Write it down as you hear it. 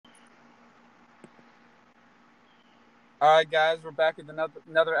All right, guys, we're back with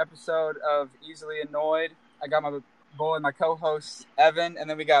another episode of Easily Annoyed. I got my boy, my co-hosts Evan, and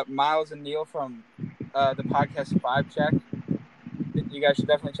then we got Miles and Neil from the podcast Five Check. You guys should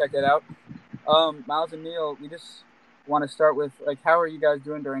definitely check that out. Miles and Neil, we just want to start with how are you guys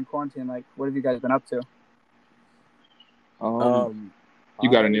doing during quarantine? What have you guys been up to? You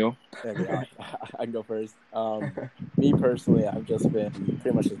got it, Neil. Yeah, I can go first. Me personally, I've just been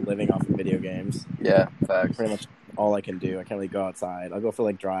pretty much just living off of video games. Yeah, facts. Pretty much all I can do. I can't really go outside. I'll go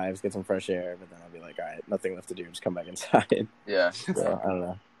for drives, get some fresh air, but then I'll be like, all right, nothing left to do. Just come back inside. Yeah. So, I don't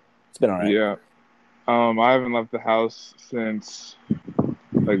know. It's been all right. Yeah. I haven't left the house since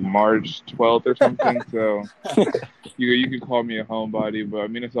March 12th or something. So you could call me a homebody, but I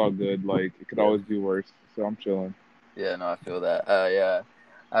mean it's all good. It could always be worse. So I'm chilling. Yeah, no, I feel that. Yeah.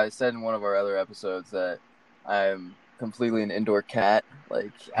 I said in one of our other episodes that I'm completely an indoor cat.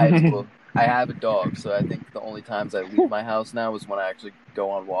 I have a dog, so I think the only times I leave my house now is when I actually go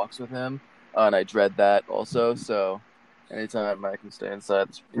on walks with him, and I dread that also. So anytime I can stay inside,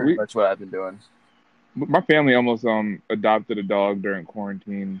 that's pretty much what I've been doing. My family almost adopted a dog during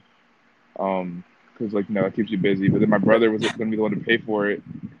quarantine, because that keeps you busy. But then my brother was going to be the one to pay for it,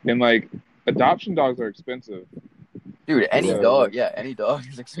 and adoption dogs are expensive. Dude, any dog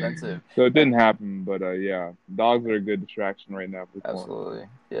is expensive. So it didn't happen, but yeah, dogs are a good distraction right now. Absolutely,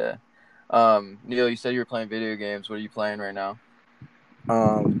 yeah. Neil, you said you were playing video games. What are you playing right now?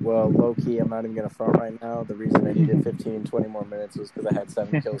 Well, low-key, I'm not even going to front right now. The reason I needed 15, 20 more minutes was because I had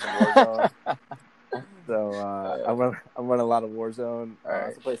 7 kills in Warzone. So I'm running a lot of Warzone. I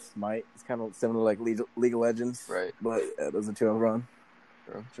also play Smite. It's kind of similar to League of Legends. Right. But those are 2 I've run.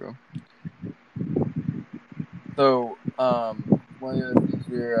 True. So, one of the things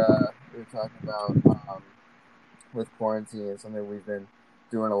we were talking about with quarantine and something we've been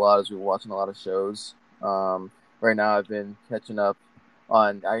doing a lot is we're watching a lot of shows. Right now I've been catching up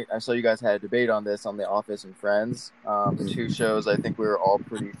on, I saw you guys had a debate on this on The Office and Friends. 2 shows I think we were all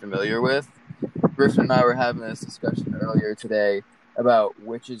pretty familiar with. Griffin and I were having this discussion earlier today about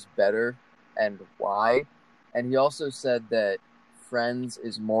which is better and why. And he also said that Friends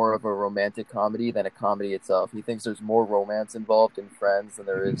is more of a romantic comedy than a comedy itself. He thinks there's more romance involved in Friends than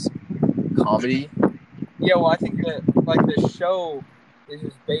there is comedy. Yeah, well, I think that the show is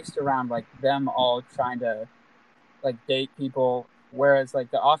just based around them all trying to date people, whereas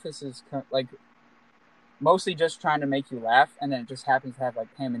The Office is mostly just trying to make you laugh, and then it just happens to have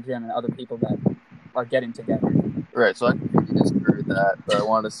Pam and Jim and other people that are getting together. Right. So I completely disagree with that, but I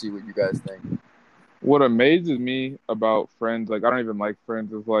wanted to see what you guys think. What amazes me about Friends, I don't even like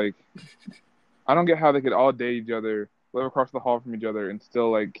Friends, is I don't get how they could all date each other, live across the hall from each other, and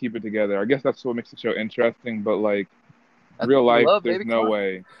still keep it together. I guess that's what makes the show interesting, but real life, there's no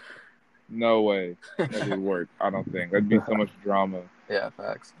way that would work. I don't think that'd be so much drama. Yeah,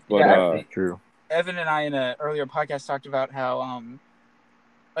 facts. But yeah, true. Evan and I in an earlier podcast talked about how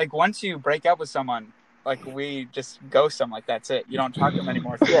once you break up with someone, we just ghost them. That's it. You don't talk to them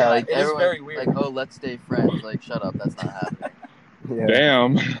anymore. Yeah, it's very weird. Oh, let's stay friends. Shut up. That's not happening. Yeah.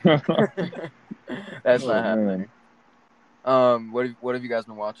 Damn. That's not happening. What have you guys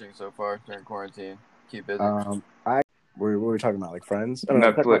been watching so far during quarantine? Keep busy. What were we talking about? Friends?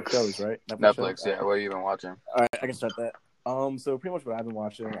 Netflix. Shows, right? Netflix. Yeah. What have you been watching? All right, I can start that. So pretty much what I've been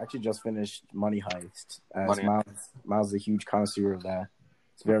watching. I actually just finished Money Heist. Miles is a huge connoisseur of that.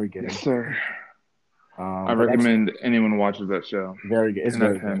 It's very good. Yes, sir. I recommend anyone watches that show. Very good. It's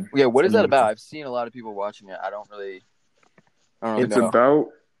very good. Yeah, what is that about? I've seen a lot of people watching it. I don't really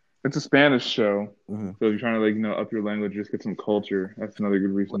know. It's a Spanish show. Mm-hmm. So if you're trying to up your language, just get some culture. That's another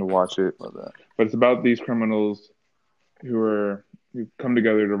good reason to watch it. Love that. But it's about these criminals who come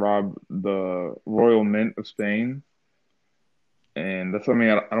together to rob the Royal Mint of Spain. And that's something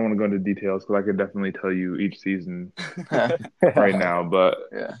I don't want to go into details because I could definitely tell you each season right now. But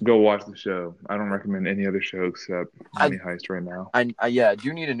go watch the show. I don't recommend any other show except Money Heist right now. I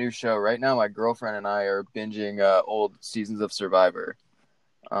do need a new show. Right now, my girlfriend and I are binging old seasons of Survivor.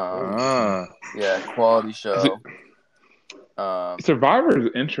 Yeah, quality show. Survivor is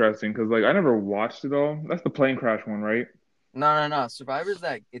interesting because I never watched it all. That's the plane crash one, right? No. Survivor's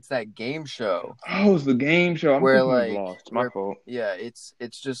that game show. Oh, it's the game show. I'm where lost. My fault. Yeah, it's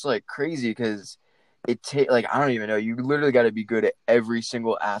just crazy because I don't even know. You literally got to be good at every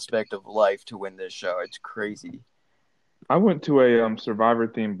single aspect of life to win this show. It's crazy. I went to a Survivor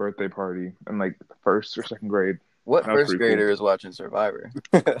themed birthday party in first or second grade. What first grader is watching Survivor?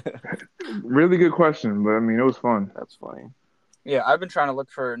 Really good question, but it was fun. That's funny. Yeah, I've been trying to look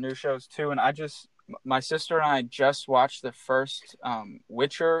for new shows too, and my sister and I just watched the first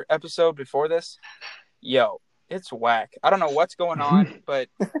Witcher episode before this. Yo, it's whack. I don't know what's going on, but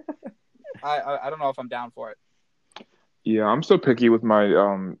I don't know if I'm down for it. Yeah, I'm so picky with my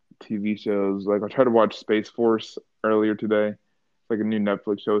TV shows. Like I tried to watch Space Force earlier today. It's like a new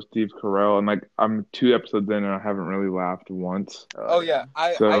Netflix show, Steve Carell, and like I'm 2 episodes in and I haven't really laughed once. Oh yeah,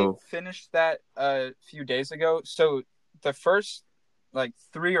 I So finished that a few days ago. So the first like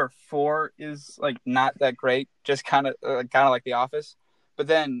 3 or 4 is like not that great, just kind of like The Office. But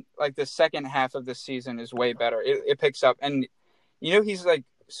then like the second half of the season is way better. It picks up, and he's like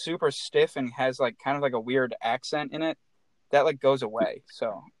super stiff and has like kind of like a weird accent in it that like goes away.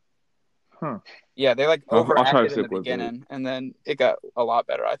 So huh. yeah, they like I'll try to overacted in the stick with it. beginning, and then it got a lot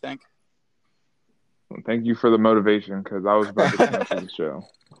better, I think. Thank you for the motivation because I was about to cancel the show.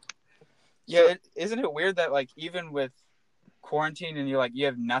 Yeah, isn't it weird that like even with quarantine and you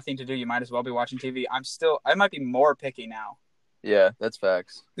have nothing to do, you might as well be watching TV. I might be more picky now. Yeah, that's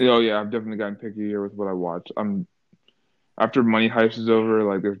facts. Oh yeah, I've definitely gotten pickier with what I watch. After Money Heist is over,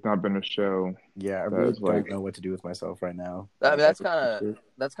 like there's not been a show. Yeah, I really That's like- don't know what to do with myself right now. I mean, that's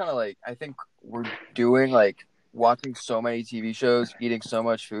kind of like, I think we're doing like watching so many TV shows, eating so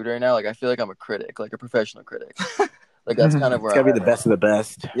much food right now. Like I feel like I'm a critic, like a professional critic. Like that's kind of where It's gotta I'm be the at. best of the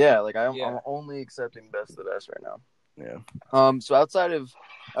best. Yeah, like I'm Yeah. only accepting best of the best right now. Yeah. So outside of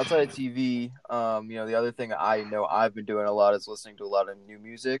TV, the other thing I know I've been doing a lot is listening to a lot of new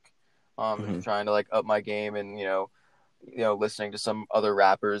music. And trying to like up my game and listening to some other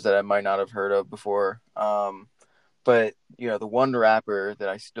rappers that I might not have heard of before. But the one rapper that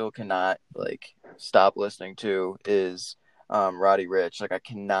I still cannot like stop listening to is Roddy Ricch. Like I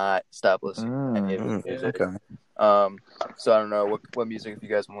cannot stop listening to any of his music. Okay. So I don't know what music have you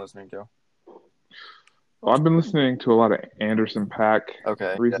guys been listening to? Well, I've been listening to a lot of Anderson .Paak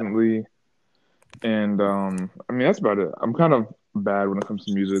Okay. recently, and I mean that's about it. I'm kind of bad when it comes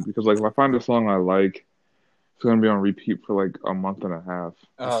to music because like if I find a song I like, it's gonna be on repeat for like a month and a half.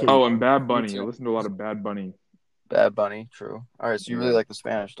 Oh, and Bad Bunny. I listen to a lot of Bad Bunny. Bad Bunny, true. All right, so you really like the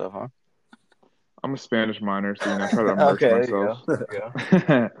Spanish stuff, huh? I'm a Spanish minor, so I try to immerse myself. There you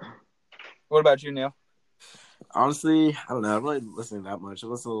go. What about you, Neil? Honestly, I don't know. I'm really listening that much. I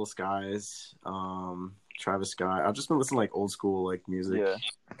listen to Little Skies, Travis Scott. I've just been listening to like old school like music. Yeah.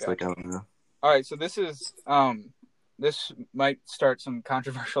 It's like I don't know. All right, so this is this might start some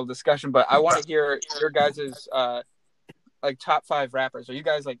controversial discussion, but I want to hear your guys' like top 5 rappers. Are you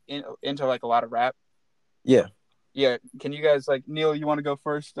guys like into like a lot of rap? Yeah. Yeah. Can you guys like Neil? You want to go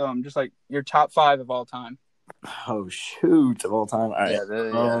first? Just like your top 5 of all time. Oh shoot! Of all time. All right. Yeah,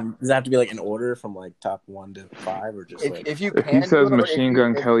 Does that have to be like in order from like top 1 to 5, or just like if you If can, he says do it, Machine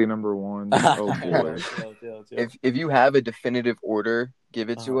Gun Kelly #1, oh boy. if you have a definitive order, give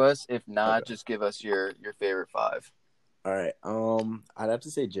it to us. If not, just give us your favorite 5. All right. I'd have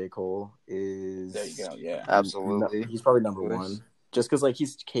to say J. Cole is. There you go. Yeah. Absolutely. He's probably number Who 1, is? just because like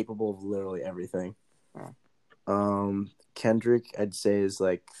he's capable of literally everything. Kendrick, I'd say is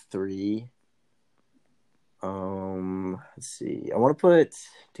like 3. Let's see. I want to put,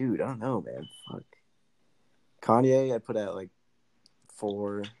 dude. I don't know, man. Fuck. Kanye, I put at like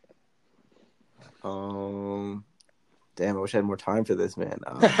 4. Damn, I wish I had more time for this, man.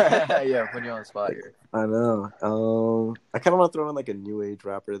 Yeah, putting you on the spot here. I know. I kind of want to throw in like a new age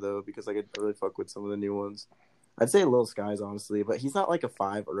rapper though, because I could really fuck with some of the new ones. I'd say Lil Skies, honestly, but he's not like a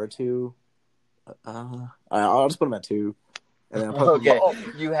 5 or a 2. I'll just put him at 2. And then I'll Okay,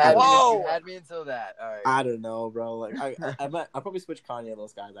 probably, you had Whoa! me until that. All right. I don't know, bro. Like I'll probably switch Kanye and Lil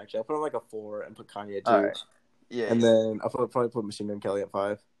Skies. Actually, I'll put him like a 4 and put Kanye at 2. All right. Yeah. And then I'll probably put Machine Gun Kelly at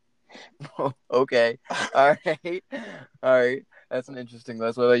 5. Okay. All right. That's an interesting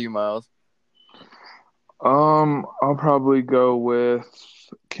list. What about you, Miles? I'll probably go with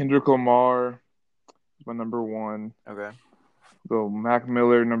Kendrick Lamar, my #1. Okay. Go Mac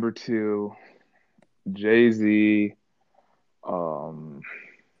Miller #2, Jay-Z,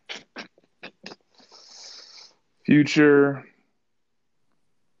 Future,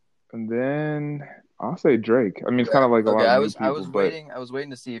 and then I'll say Drake. I mean, it's kind of like a lot of new people, I was but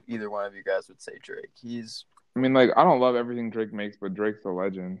waiting to see if either one of you guys would say Drake. I mean, like I don't love everything Drake makes, but Drake's a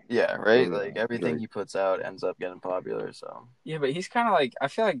legend. Yeah, right. Yeah, Like everything Drake. he puts out ends up getting popular. So Yeah, but he's kind of like, I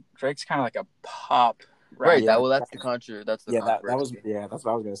feel like Drake's kind of like a pop rapper. right. Yeah. That's the controversy. That's the Yeah, that was controversy. that's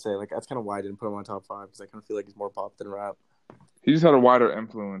what I was gonna say. Like that's kind of why I didn't put him on top 5, because I kind of feel like he's more pop than rap. He just had a wider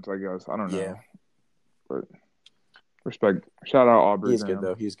influence, I guess. I don't know. Yeah. But respect. Shout out Aubrey. He's Graham. good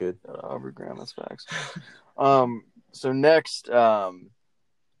though. He's good. Aubrey Graham, that's facts. So next, when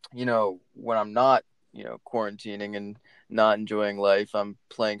I'm not, quarantining and not enjoying life, I'm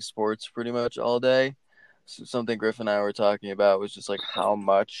playing sports pretty much all day. So something Griff and I were talking about was just like how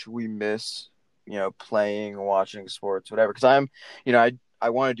much we miss playing, watching sports, whatever. Because I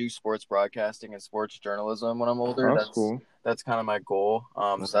want to do sports broadcasting and sports journalism when I'm older. That's cool. That's kind of my goal.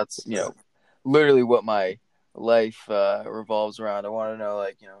 So that's literally what my life revolves around. I want to know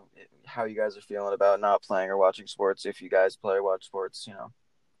how you guys are feeling about not playing or watching sports. If you guys play or watch sports,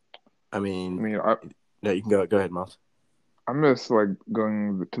 I mean, no, you can go ahead, Miles. I miss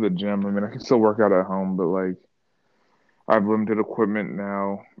going to the gym. I mean, I can still work out at home, but I have limited equipment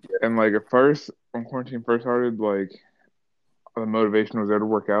now. And at first, when quarantine first started, the motivation was there to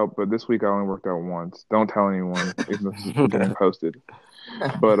work out. But this week I only worked out once. Don't tell anyone. Even though this is getting posted.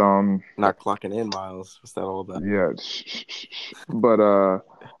 But not clocking in, Miles. What's that all about? Yeah. But I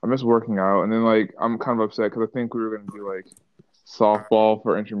miss working out, and then I'm kind of upset because I think we were gonna do softball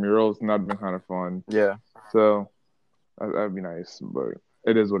for intramurals, and that'd been kind of fun. Yeah. So that'd be nice, but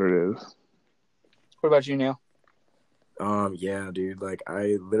it is what it is. What about you, Neil? Yeah, dude.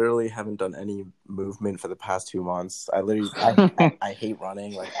 I literally haven't done any movement for the past 2 months. I hate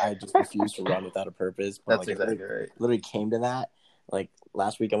running. I just refuse to run without a purpose. But That's exactly right. Literally came to that.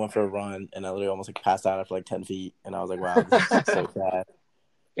 Last week I went for a run and I literally almost passed out after 10 feet, and I was like, wow, this is so sad.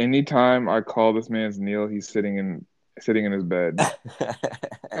 Anytime I call this man's Neil, he's sitting in his bed.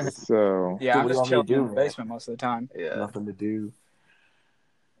 So yeah, I'm just chilling in the basement most of the time. Yeah, nothing to do.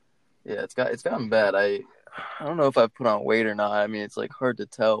 Yeah, it's gotten bad. I don't know if I've put on weight or not. I mean, it's hard to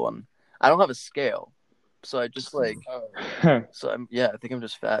tell. I don't have a scale, so I just I think I'm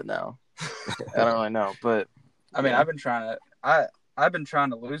just fat now. I don't really know, but I mean, I've been trying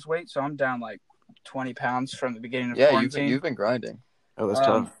to lose weight, so I'm down 20 pounds from the beginning of quarantine. You've been grinding. Oh, that's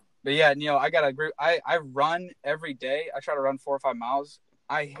tough. But yeah, Neil, I gotta agree. I run every day. I try to run 4 or 5 miles.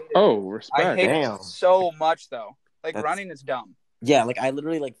 I hate it. Oh, respect. I hate it so much though. Running is dumb. Yeah, I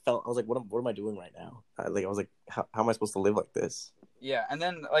literally felt, I was what am I doing right now? I was how am I supposed to live like this? Yeah, and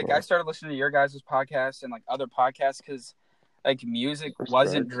then I started listening to your guys' podcast and other podcasts because music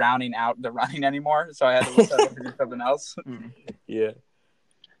wasn't drowning out the running anymore, so I had to listen to something else. Yeah.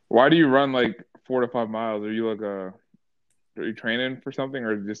 Why do you run 4 to 5 miles? Are you are you training for something,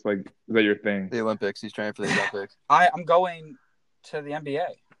 or just is that your thing? The Olympics. He's training for the Olympics. I'm going to the NBA.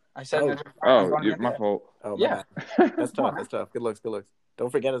 I said. My fault. Oh, yeah. That's tough. That's tough. Good looks.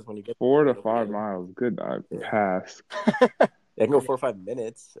 Don't forget us when you get 4 to 5 miles. Good pass. I can go 4 or 5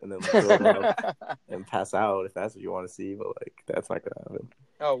 minutes and then go and pass out if that's what you want to see, but that's not gonna happen.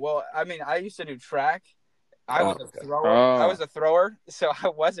 Oh well, I mean, I used to do track. I was a thrower. I was a thrower, so I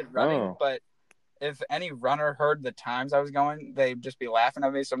wasn't running. But if any runner heard the times I was going, they'd just be laughing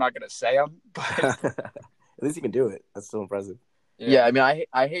at me. So I'm not gonna say them. But at least you can do it. That's still impressive. Yeah, I mean,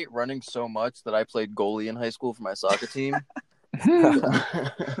 I hate running so much that I played goalie in high school for my soccer team.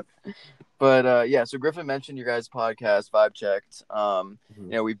 But so Griffin mentioned your guys' podcast, Vibe Checked.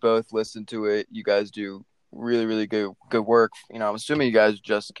 We both listened to it. You guys do really, really good work. I'm assuming you guys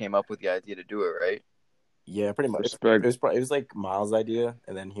just came up with the idea to do it, right? Yeah, pretty much. It was Miles' idea,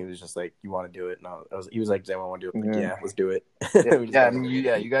 and then he was just you want to do it? And he was like, does anyone want to do it? Yeah, let's do it.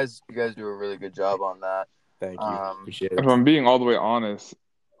 You guys do a really good job on that. Thank you. Appreciate it. If I'm being all the way honest,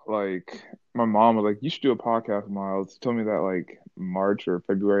 my mom was you should do a podcast, Miles. She told me that March or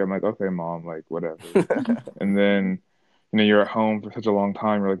February. I'm like, okay, Mom, whatever. And then, you're at home for such a long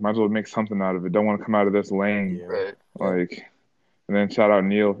time. You're might as well make something out of it. Don't want to come out of this lane. Yeah, right. And then shout out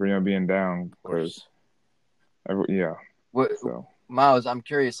Neil for being down. Miles, I'm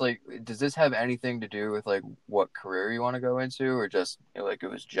curious. Does this have anything to do with what career you want to go into, or just it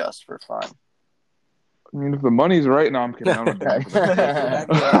was just for fun? I mean, if the money's right, no, I'm kidding. We're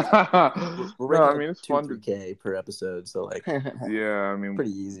it's fun. 3K per episode, so yeah, I mean,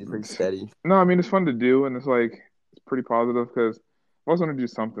 pretty easy, pretty steady. No, I mean it's fun to do, and it's pretty positive because I also want to do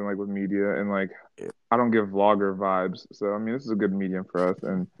something with media, and I don't give vlogger vibes, so I mean this is a good medium for us,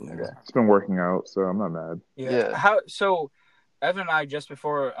 and it's been working out, so I'm not mad. Yeah. So Evan and I, just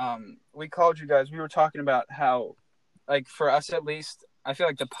before we called you guys, we were talking about how for us at least, I feel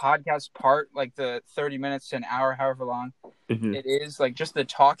the podcast part, the 30 minutes to an hour, however long it is, just the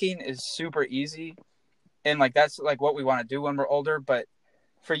talking is super easy. And that's what we want to do when we're older. But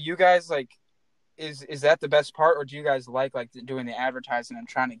for you guys, is that the best part, or do you guys like doing the advertising and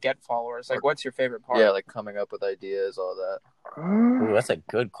trying to get followers? What's your favorite part? Yeah, coming up with ideas, all that. Ooh, that's a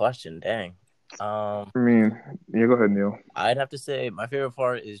good question. Dang. I mean, yeah, go ahead, Neil. I'd have to say my favorite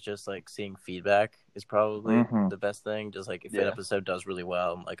part is just seeing feedback is probably the best thing. Just if an episode does really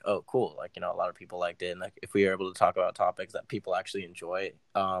well, I'm oh, cool. A lot of people liked it, and if we are able to talk about topics that people actually enjoy.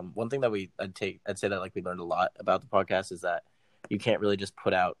 One thing that I'd say that we learned a lot about the podcast is that you can't really just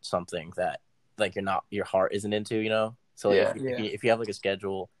put out something that your heart isn't into, So if you have a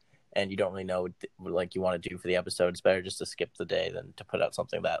schedule and you don't really know what like you want to do for the episode, it's better just to skip the day than to put out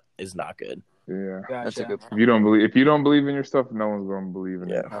something that is not good. Yeah. That's a Gotcha. good. If you don't believe in your stuff, no one's going to believe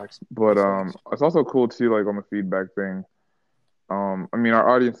in it. Yeah. But it's also cool too, like on the feedback thing. I mean, our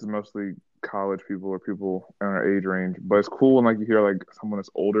audience is mostly college people or people in our age range, but it's cool when like you hear like someone that's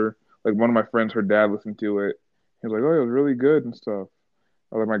older. Like one of my friends, her dad listened to it. He was like, "Oh, it was really good and stuff."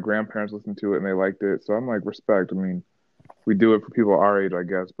 Or like my grandparents listened to it and they liked it. So I'm like, respect. I mean, we do it for people our age, I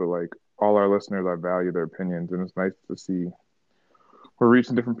guess, but like all our listeners, I value their opinions, and it's nice to see we're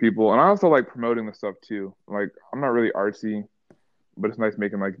reaching different people. And I also like promoting the stuff too. Like I'm not really artsy, but it's nice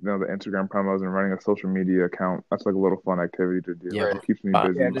making like the Instagram promos and running a social media account. That's like a little fun activity to do. Yeah. It keeps me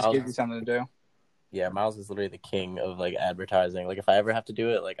busy. Yeah, it just gives you something to do. Yeah, Miles is literally the king of like advertising. Like if I ever have to do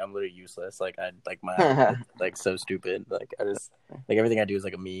it, like I'm literally useless. Like I like my like so stupid. Like I just like everything I do is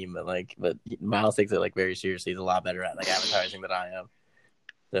like a meme. But Miles takes it like very seriously. He's a lot better at like advertising than I am.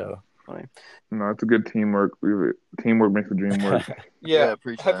 So No, it's a good teamwork. Teamwork makes the dream work. Yeah.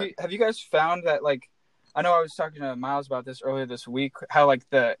 preach Have that. you guys found that like I know I was talking to Miles about this earlier this week, how like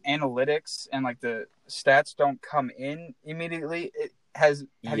the analytics and like the stats don't come in immediately. Have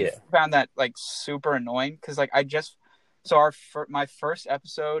you found that like super annoying? Because like my first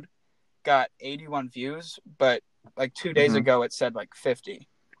episode got 81 views, but like 2 days ago it said like 50.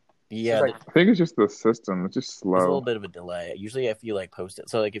 Yeah, So, like, I think it's just the system. It's just slow. there's a little bit of a delay. Usually, if you like post it,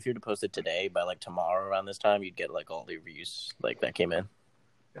 so like if you were to post it today, by like tomorrow around this time, you'd get like all the views like that came in.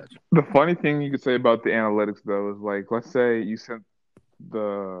 The funny thing you could say about the analytics though is like, let's say you sent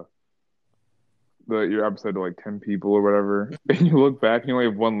your episode to like 10 people or whatever, and you look back and you only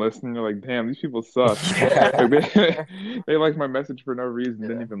have one listen, and you're like, damn, these people suck. Like, they liked my message for no reason,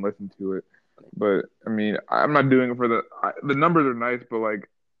 didn't even listen to it. But I mean, I'm not doing it for the numbers are nice, but like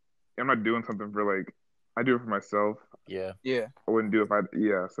I'm not doing something for like I do it for myself. Yeah. I wouldn't do it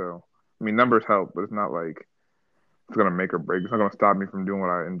if so I mean, numbers help, but it's not like it's gonna make or break. It's not gonna stop me from doing what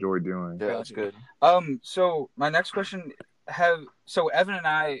I enjoy doing. Yeah, that's good. So my next question Evan and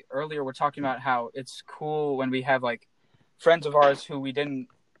I earlier were talking about how it's cool when we have like friends of ours who we didn't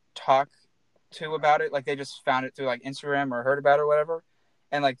talk to about it, like they just found it through like Instagram or heard about it or whatever,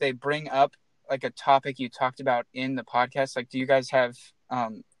 and like they bring up like a topic you talked about in the podcast. Like, do you guys have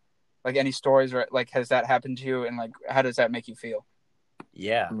like any stories or like has that happened to you, and like how does that make you feel?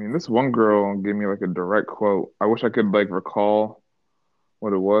 Yeah. I mean, this one girl gave me like a direct quote. I wish I could like recall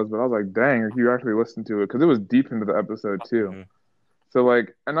what it was, but I was like, dang, if you actually listened to it, because it was deep into the episode too. Mm-hmm. So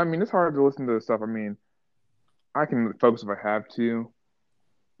like, and I mean, it's hard to listen to this stuff. I mean, I can focus if I have to,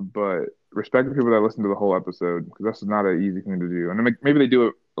 but respect the people that listen to the whole episode, because that's not an easy thing to do. And maybe they do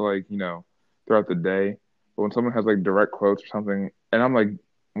it like, throughout the day, but when someone has like direct quotes or something, and I'm like,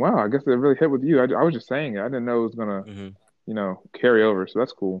 wow, I guess it really hit with you. I was just saying it. I didn't know it was gonna, carry over. So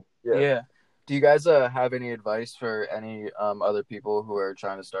that's cool. Yeah. Do you guys have any advice for any other people who are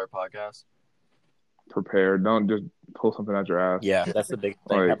trying to start podcasts? Prepare. Don't just pull something out your ass. Yeah, that's the big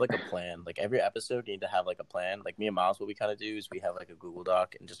thing. Like, have like a plan. Like every episode, you need to have like a plan. Like me and Miles, what we kind of do is we have like a Google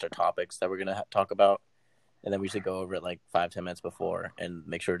Doc and just our topics that we're gonna talk about, and then we should go over it like 5-10 minutes before and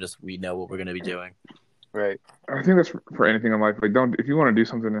make sure we know what we're gonna be doing. Right. I think that's for anything in life. Like, if you want to do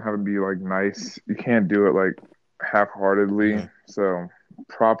something and have it be like nice, you can't do it like half-heartedly. Mm-hmm. So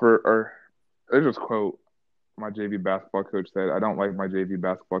proper. There's this quote my JV basketball coach said. I don't like my JV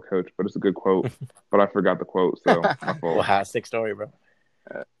basketball coach, but it's a good quote. But I forgot the quote, so my fault. Wow, sick story, bro.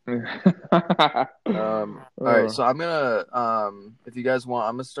 All right, so I'm gonna if you guys want,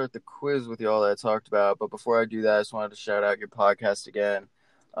 I'm gonna start the quiz with y'all that I talked about. But before I do that, I just wanted to shout out your podcast again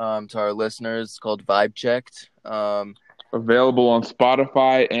to our listeners. It's called Vibe Checked. Available on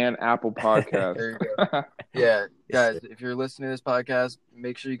Spotify and Apple Podcasts. There you go. Yeah, guys, if you're listening to this podcast,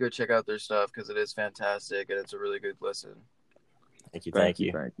 make sure you go check out their stuff because it is fantastic and it's a really good listen. Thank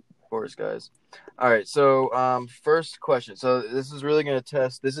you. Of course, guys. All right, so first question. So this is really going to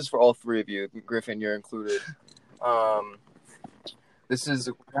test. This is for all three of you. Griffin, you're included. This is.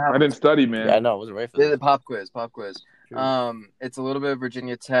 I didn't study, man. Yeah, I know. I wasn't ready for this. The pop quiz. It's a little bit of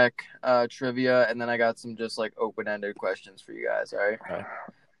Virginia Tech trivia, and then I got some just like open-ended questions for you guys. All right.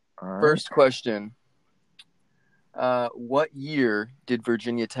 All right. First question. What year did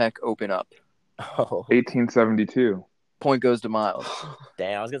Virginia Tech open up? 1872. Point goes to Miles.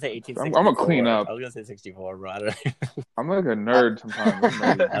 Damn, I was gonna say 1864. I'm gonna clean up. I was gonna say 64, bro. I'm like a nerd sometimes.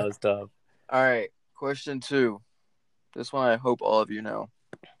 That was tough. All right, question 2. This one I hope all of you know.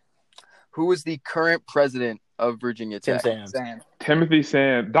 Who is the current president of Virginia Tech? Tim Sands. Timothy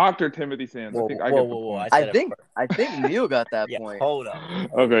Sands. Dr. Timothy Sands. Whoa, I think I get the whoa. point. I think Neil got that Yeah, point. hold up.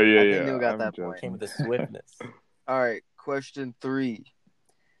 Okay, yeah. I think Neil got that joking. point. Came with the swiftness. All right, question 3.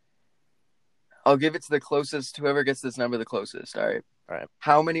 I'll give it to the closest. Whoever gets this number the closest. All right. All right.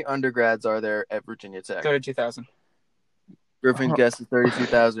 How many undergrads are there at Virginia Tech? 32,000. Griffin guesses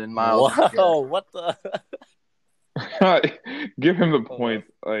 32,000. Miles. Whoa, what the? Give him the point.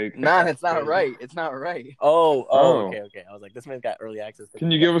 Like, Nah, it's not right. It's not right. Oh, Oh. okay. I was like, this man's got early access. To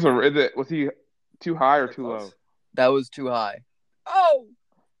can you give us was he too high or too low? That was too high. Oh!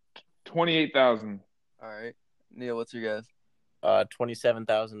 28,000. All right. Neil, what's your guess?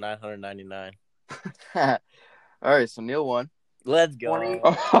 27,999. All right, so Neil won. Let's go.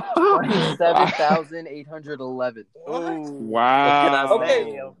 27,811. Oh, Wow.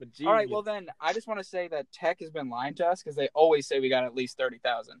 Okay. Yo, for All right, genius. well then, I just want to say that Tech has been lying to us because they always say we got at least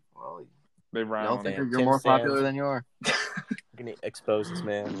 30,000. Well, They I don't round. think Damn, you're Tim more Sands. popular than you are. I'm gonna expose this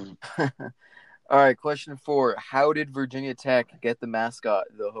man. All right, question 4. How did Virginia Tech get the mascot,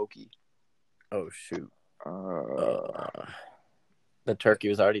 the Hokie? Oh shoot. Uh, The turkey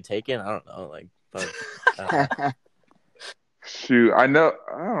was already taken. I don't know. Like, but, shoot, I know.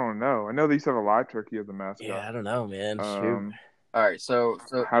 I don't know. I know they used to have a live turkey as a mascot. yeah, I don't know, man. Shoot. All right, so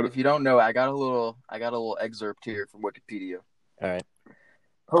How if you don't know, I got a little excerpt here from Wikipedia. All right.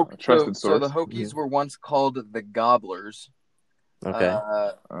 Trusted So the source. Hokies were once called the Gobblers. Okay.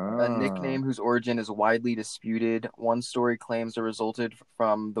 A nickname whose origin is widely disputed. One story claims it resulted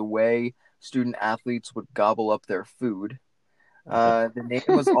from the way student athletes would gobble up their food. The name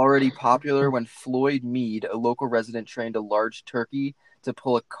was already popular when Floyd Mead, a local resident, trained a large turkey to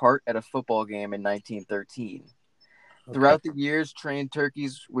pull a cart at a football game in 1913. Throughout the years, trained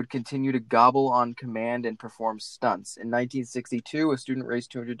turkeys would continue to gobble on command and perform stunts. In 1962, a student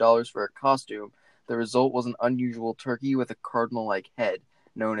raised $200 for a costume. The result was an unusual turkey with a cardinal-like head,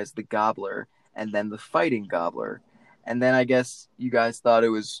 known as the Gobbler, and then the Fighting Gobbler. And then I guess you guys thought it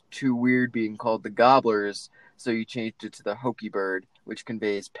was too weird being called the Gobblers, so you changed it to the Hokie Bird, which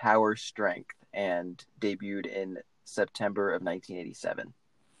conveys power, strength, and debuted in September of 1987.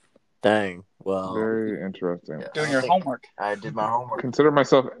 Dang. Well. Very interesting. Yeah. Doing your homework. I did my homework. Consider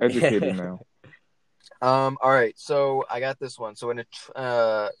myself educated now. All right, so I got this one. So in a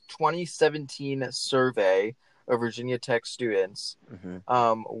 2017 survey of Virginia Tech students,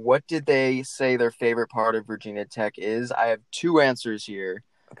 what did they say their favorite part of Virginia Tech is? I have 2 answers here.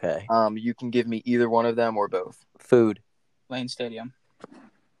 Okay. You can give me either one of them or both. Food. Lane Stadium.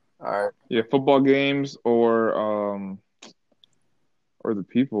 All right. Yeah, football games or the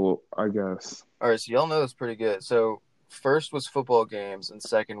people, I guess. All right, so y'all know this pretty good. So first was football games and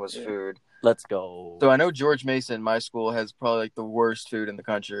second was food. Let's go. So I know George Mason, my school, has probably like the worst food in the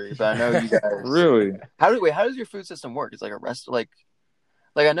country, but I know you guys. Really? How does your food system work? It's like a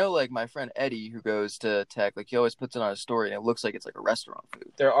like I know like my friend Eddie who goes to Tech, like he always puts it on his story and it looks like it's like a restaurant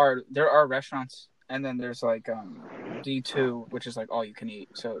food. There are restaurants, and then there's like D2, which is like all you can eat.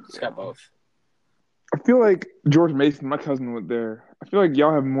 So it's got both. I feel like George Mason, my cousin went there. I feel like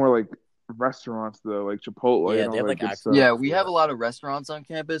y'all have more like restaurants though, like Chipotle. Yeah, and all they have that like good actual- stuff. Yeah, we have a lot of restaurants on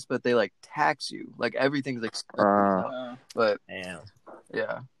campus, but they like tax you. Like everything's like but Damn.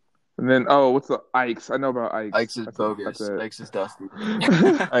 yeah. And then what's the Ike's? I know about Ike's. Ike's is That's bogus. it. Ike's is dusty.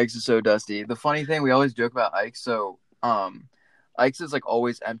 Ike's is so dusty. The funny thing, we always joke about Ike's. So, Ike's is like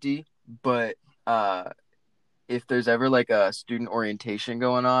always empty, but if there's ever like a student orientation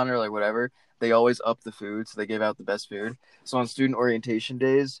going on or like whatever, they always up the food, so they give out the best food. So on student orientation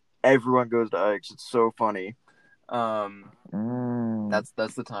days, everyone goes to Ike's. It's so funny. That's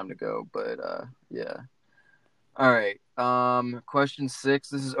the time to go. But yeah. All right. Question 6.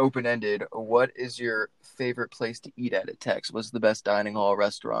 This is open ended. What is your favorite place to eat at Tech? What's the best dining hall,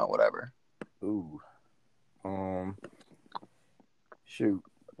 restaurant, whatever? Ooh. Shoot.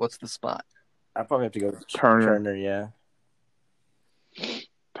 What's the spot? I probably have to go with Turner. Yeah.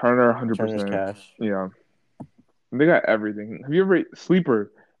 Turner, 100%. Turner's Cash. Yeah. They got everything. Have you ever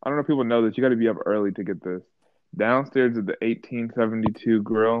Sleeper? I don't know if people know this. You got to be up early to get this. Downstairs at the 1872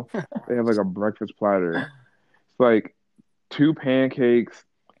 grill, they have like a breakfast platter. It's like 2 pancakes,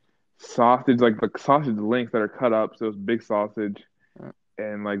 sausage, like the sausage links that are cut up, so it's big sausage,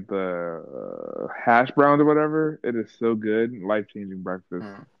 and like the hash browns or whatever. It is so good. Life-changing breakfast.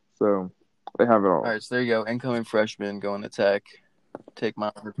 So they have it all. All right, so there you go. Incoming freshman going to Tech. Take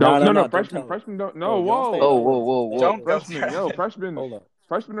my. No, freshmen don't. No, whoa. Whoa. Don't go Freshmen. Hold on.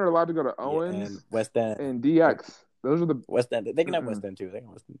 Freshmen are allowed to go to Yeah, Owens and West End. and DX. Those are the. West End. They can have West End too.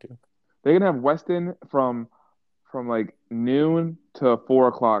 They can have Weston from like noon to 4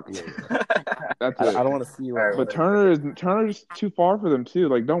 o'clock. Yeah. That's I it. don't want to see you. All right, But Turner's too far for them too.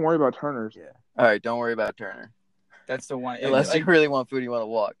 Like, don't worry about Turner's. Yeah. All right, don't worry about Turner. That's the one. Unless you really want food, you want to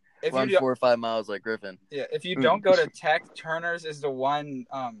walk. if Run you 4 or 5 miles like Griffin. if you don't go to Tech, Turner's is the one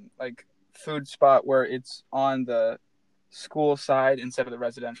like food spot where it's on the school side instead of the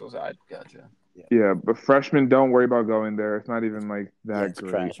residential side. Gotcha. Yeah, but freshmen, don't worry about going there. It's not even like Yeah, that it's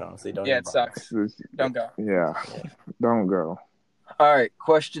great. trash, honestly. Don't Yeah, even it bother. sucks. It's- Don't go. yeah, don't go. All right,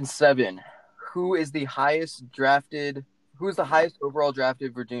 question 7. Who is the highest overall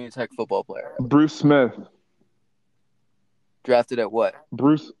drafted Virginia Tech football player? Bruce Smith. Drafted at what?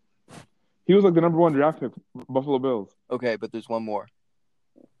 Bruce. He was like the number 1 draft pick for Buffalo Bills. Okay, but there's one more.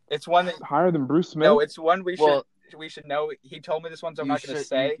 It's one that Higher than Bruce Smith? no, it's one we Well, should know. He told me this one, so I'm you not going to should-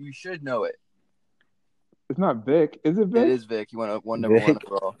 say. You should know it. It's not Vic. Is it Vic? It is Vic. He went up number Vic. 1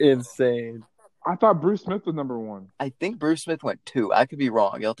 overall. Insane. I thought Bruce Smith was number 1. I think Bruce Smith went 2. I could be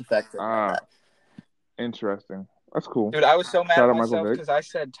wrong. You'll have to fact check on Ah, that. interesting. That's cool. Dude, I was so mad Shout at out Michael myself Vick. because I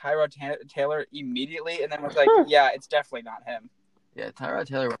said Tyrod Taylor immediately, and then was like, yeah, it's definitely not him. Yeah, Tyrod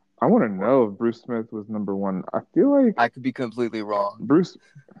Taylor. I want to know if Bruce Smith was number 1. I feel like I could be completely wrong. Bruce.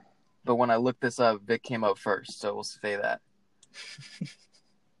 But when I looked this up, Vic came up first, so we'll say that.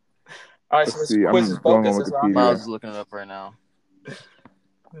 All right, Let's so this see, I'm quiz is going on focused as well. Wikipedia. Miles is looking it up right now.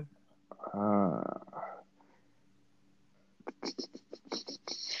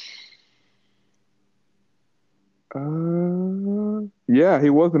 Yeah, he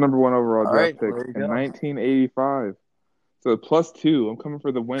was the number 1 overall All draft right, pick there you in go. 1985. So +2. I'm coming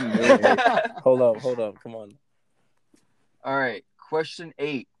for the win. Hold up. Come on. All right, question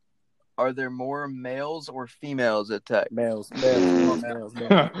 8. Are there more males or females at Tech? Males.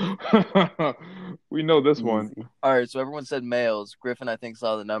 We know this one. Easy. All right, so everyone said males. Griffin, I think,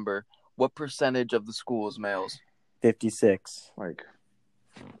 saw the number. What percentage of the school is males? 56. Like,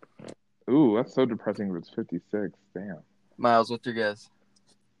 ooh, that's so depressing if it's 56. Damn. Miles, what's your guess?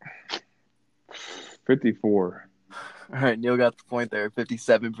 54. All right, Neil got the point there.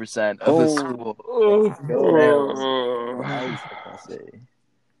 57% of the school. Nice, I say.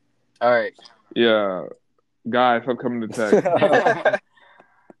 All right. Yeah. Guys, I'm coming to Tech.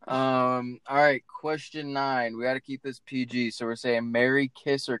 All right, question 9. We got to keep this PG, so we're saying marry,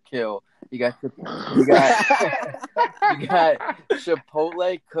 kiss, or kill. You got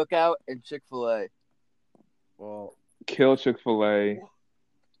Chipotle, Cookout, and Chick-fil-A. Well, Kill Chick-fil-A.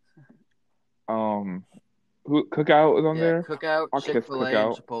 Who Cookout is on there? Cookout, I'll kiss Chick-fil-A, and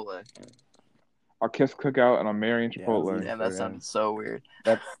Cookout. Chipotle. I'll kiss Cookout and I'm marrying Yeah, Chipotle. Damn, that sounded so weird.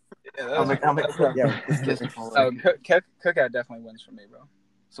 that's I'm like, yeah. kiss Chipotle. Oh, Cookout definitely wins for me, bro.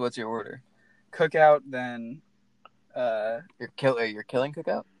 So what's your order? Cookout, then You're killing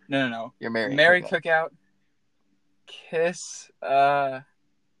Cookout? no. You're marrying Marry Cookout. Cookout, kiss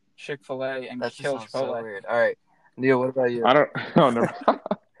Chick-fil-A, and That just kill sounds so Chipotle. weird. All right, Neil, what about you? I don't. Oh,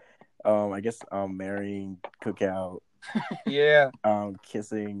 never. I guess marrying Cookout, Yeah.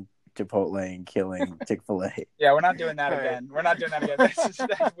 kissing Chipotle, and killing Chick-fil-A. Yeah, we're not doing that All right. again. We're not doing that again. That's weird.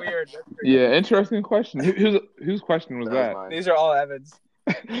 That's weird. Yeah, interesting question. Whose question was that? mine. These are all Evans.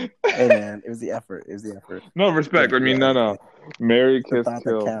 Hey man, it was the effort. No respect. I mean, no. Marry, kiss, thought that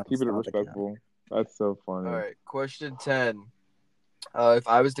kill. counts. Keep it Thought that respectful. That's so funny. All right, question 10. If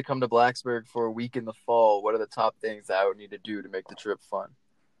I was to come to Blacksburg for a week in the fall, what are the top things that I would need to do to make the trip fun?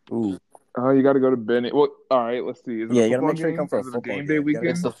 Ooh, Oh, you got to go to Benny. Well, all right. Let's see. Is it Yeah, a you gotta football make sure you game? come for a Is it football game game. day You gotta- weekend.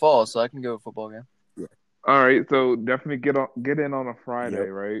 It's the fall, so I can go to a football game. All right, so definitely get in on a Friday, Yep.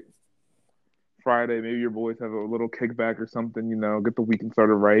 right? Friday, maybe your boys have a little kickback or something. Get the weekend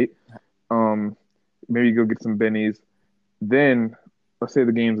started right. Maybe go get some bennies. Then let's say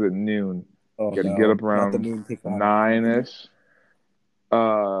the game's at noon. oh, You gotta no, get up not around the noon kickoff. 9ish.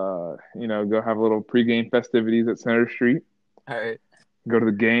 Go have a little pregame festivities at Center Street. All right, Go to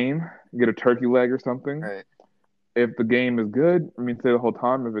the game, get a turkey leg or something. all right. If the game is good, stay the whole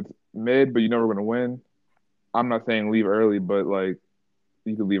time. If it's mid, but you know we're gonna win, I'm not saying leave early, but like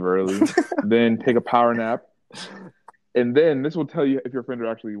you could leave early. Then take a power nap, and then this will tell you if your friends are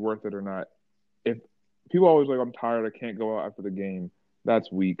actually worth it or not. If people are always like, "I'm tired, I can't go out after the game," that's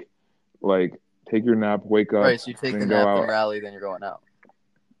weak. Like take your nap, wake up, All right, so you take the then go nap out. and rally, then you're going out.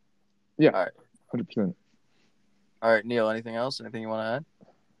 Yeah, All right. 100%. All right, Neil, anything else? Anything you want to add?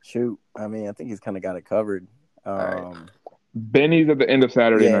 Shoot, I think he's kind of got it covered. right. Benny's at the end of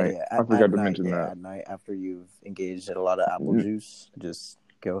Saturday night. Yeah, I forgot to night, mention At night, after you've engaged in a lot of apple juice, just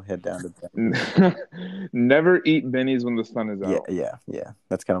go head down to bed. that. Never eat Benny's when the sun is out. Yeah.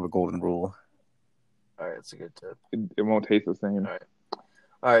 That's kind of a golden rule. All right, that's a good tip. It won't taste the same. All right.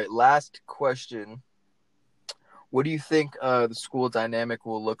 All right, last question. What do you think the school dynamic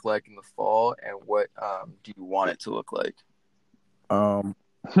will look like in the fall, and what do you want it to look like?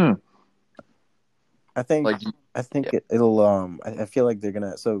 I think Like, it'll I feel like they're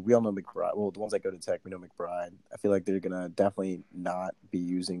gonna, so we all know McBride. Well, the ones that go to Tech, we know McBride. I feel like they're gonna definitely not be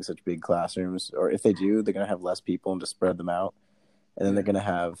using such big classrooms, or if they do, they're gonna have less people and just spread them out. And then they're gonna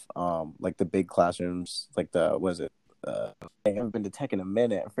have like the big classrooms, like the, what is it? I haven't been to Tech in a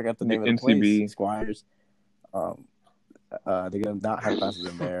minute. I forgot the name of the NCB. place. Squires. They're gonna not have classes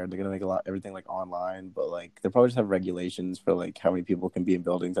in there. They're gonna make everything like online, but like they'll probably just have regulations for like how many people can be in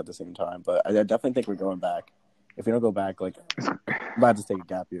buildings at the same time. But I definitely think we're going back. If we don't go back, like I'm about to take a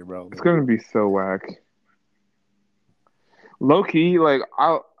gap year, bro. It's gonna be so whack. Low key, like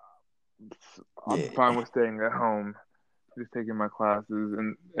I'm fine with staying at home, just taking my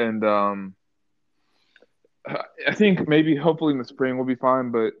classes, and I think maybe hopefully in the spring we'll be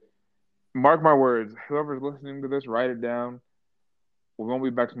fine. But mark my words, whoever's listening to this, write it down. We won't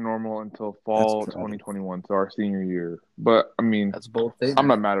be back to normal until fall 2021, so our senior year. But I mean, that's both things. I'm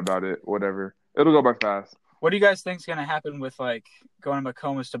not mad about it. Whatever, it'll go by fast. What do you guys think is going to happen with like going to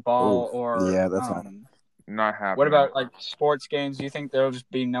McComas to ball or that's not happening. What about like sports games? Do you think there'll just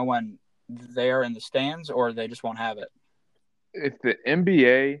be no one there in the stands, or they just won't have it? If the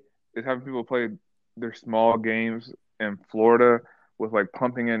NBA is having people play their small games in Florida with like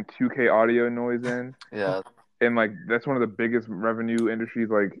pumping in 2K audio noise in, yeah, and like that's one of the biggest revenue industries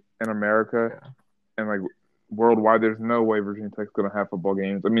like in America, and like worldwide, there's no way Virginia Tech's gonna have football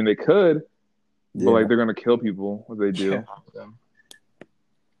games. I mean, they could. Yeah. But like they're gonna kill people if they do. Yeah.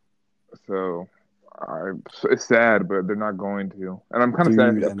 So it's sad, but they're not going to. And I'm kind of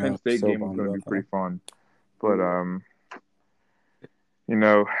sad because the Penn State game is gonna be pretty fun. But you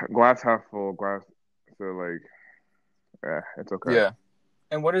know, glass half full, glass. So like, it's okay. Yeah.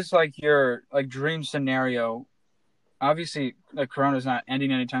 And what is like your like dream scenario? Obviously, like Corona's not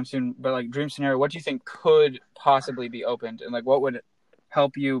ending anytime soon, but like dream scenario, what do you think could possibly be opened, and like what would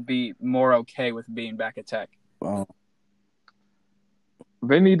help you be more okay with being back at Tech? Well,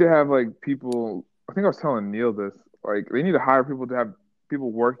 they need to have like people. I think I was telling Neil this. Like they need to hire people to have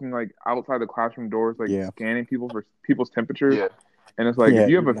people working like outside the classroom doors, like scanning people for people's temperatures. Yeah. And it's like if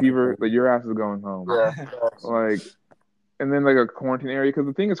you have a fever, like your ass is going home. Yeah. Like, and then like a quarantine area. Because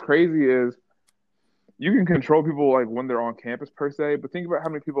the thing is crazy is you can control people like when they're on campus per se, but think about how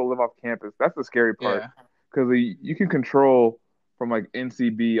many people live off campus. That's the scary part. Because you can control from like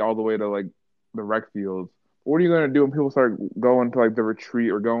NCB all the way to like the rec fields. What are you gonna do when people start going to like the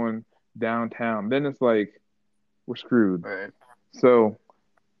retreat or going downtown? Then it's like we're screwed. Right. So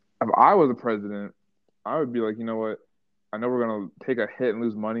if I was a president, I would be like, you know what? I know we're gonna take a hit and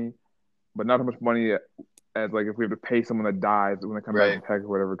lose money, but not as much money as like if we have to pay someone that dies when they come back to Tech or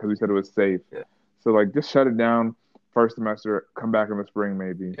whatever because we said it was safe. Yeah. So like just shut it down first semester, come back in the spring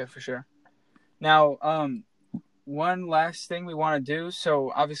maybe. Yeah, for sure. Now, one last thing we want to do.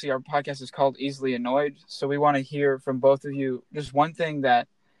 So obviously our podcast is called Easily Annoyed. So we want to hear from both of you just one thing that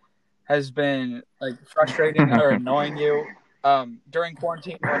has been like frustrating or annoying you during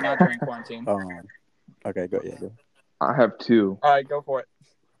quarantine or not during quarantine. Okay, go. Yeah, go. I have two. All right, go for it.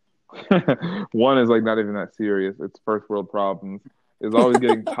 One is like not even that serious. It's first world problems. It's always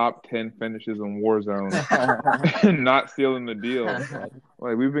getting top 10 finishes in Warzone and not sealing the deal.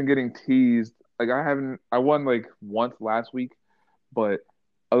 Like we've been getting teased. Like I won like once last week, but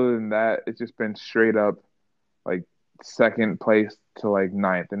other than that, it's just been straight up like second place to like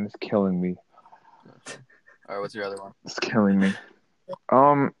ninth, and it's killing me. All right, what's your other one? It's killing me.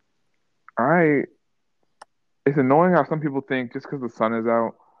 It's annoying how some people think just because the sun is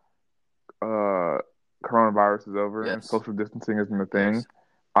out, coronavirus is over and social distancing isn't a thing. Yes.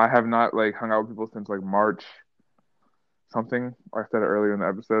 I have not like hung out with people since like March something. I said it earlier in the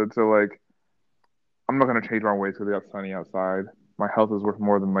episode. So like, I'm not gonna change my ways because it's sunny outside. My health is worth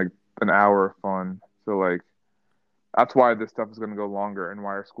more than like an hour of fun. So like, that's why this stuff is gonna go longer and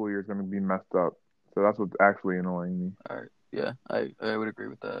why our school year is gonna be messed up. So that's what's actually annoying me. All right. Yeah, I would agree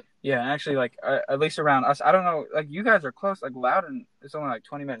with that. Yeah, actually, like at least around us, I don't know. Like you guys are close. Like Loudon is only like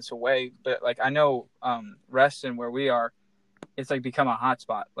 20 minutes away, but like I know Reston where we are, it's like become a hot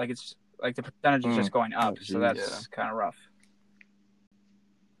spot. Like it's like the percentage is just going up, so that's kind of rough.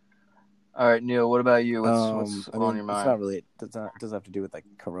 All right, Neil, what about you? What's on your mind? It's not really. It doesn't have to do with like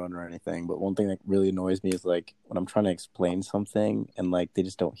Corona or anything. But one thing that really annoys me is like when I'm trying to explain something and like they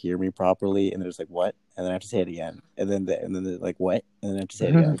just don't hear me properly, and they're just like, "What?" and then I have to say it again, and then they're like, "What?" and then I have to say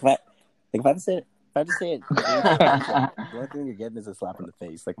it again. If I have to say it, the only thing you're getting is a slap in the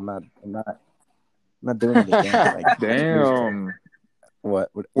face. Like I'm not doing it again. Like, damn.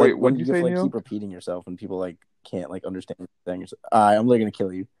 What? Wait, what did you say, like, Neil? Keep repeating yourself, and people like can't like understand what you're saying. I'm literally gonna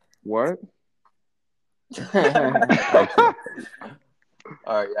kill you. What?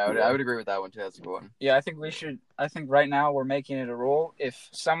 All right, yeah, I would agree with that one too. That's a good one. Yeah, I think we should. I think right now we're making it a rule. If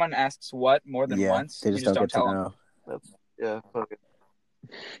someone asks what more than once, they you just just don't get to tell them. know. Fuck it.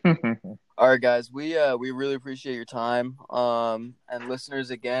 All right, guys, we really appreciate your time. And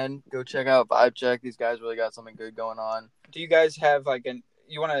listeners, again, go check out Vibe Check. These guys really got something good going on. Do you guys have like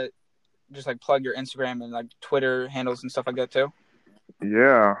you want to just like plug your Instagram and like Twitter handles and stuff like that too?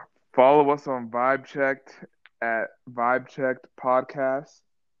 Yeah. Follow us on Vibe Checked at Vibe Checked Podcast.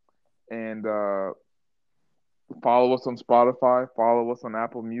 And follow us on Spotify. Follow us on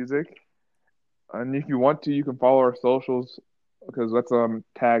Apple Music. And if you want to, you can follow our socials because that's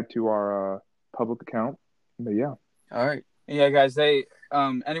tagged to our public account. But yeah. All right. Yeah, guys,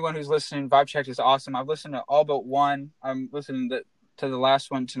 anyone who's listening, Vibe Check is awesome. I've listened to all but one. I'm listening to the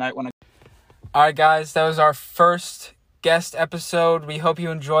last one tonight. All right, guys, that was our first guest episode. We hope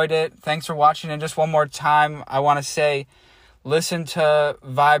you enjoyed it. Thanks for watching. And just one more time, I want to say, listen to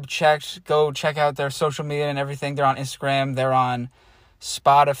Vibe Checked. Go check out their social media and everything. They're on Instagram. They're on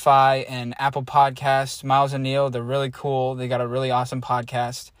Spotify and Apple Podcasts. Miles and Neil, they're really cool. They got a really awesome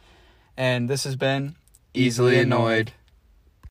podcast. And this has been Easily Annoyed.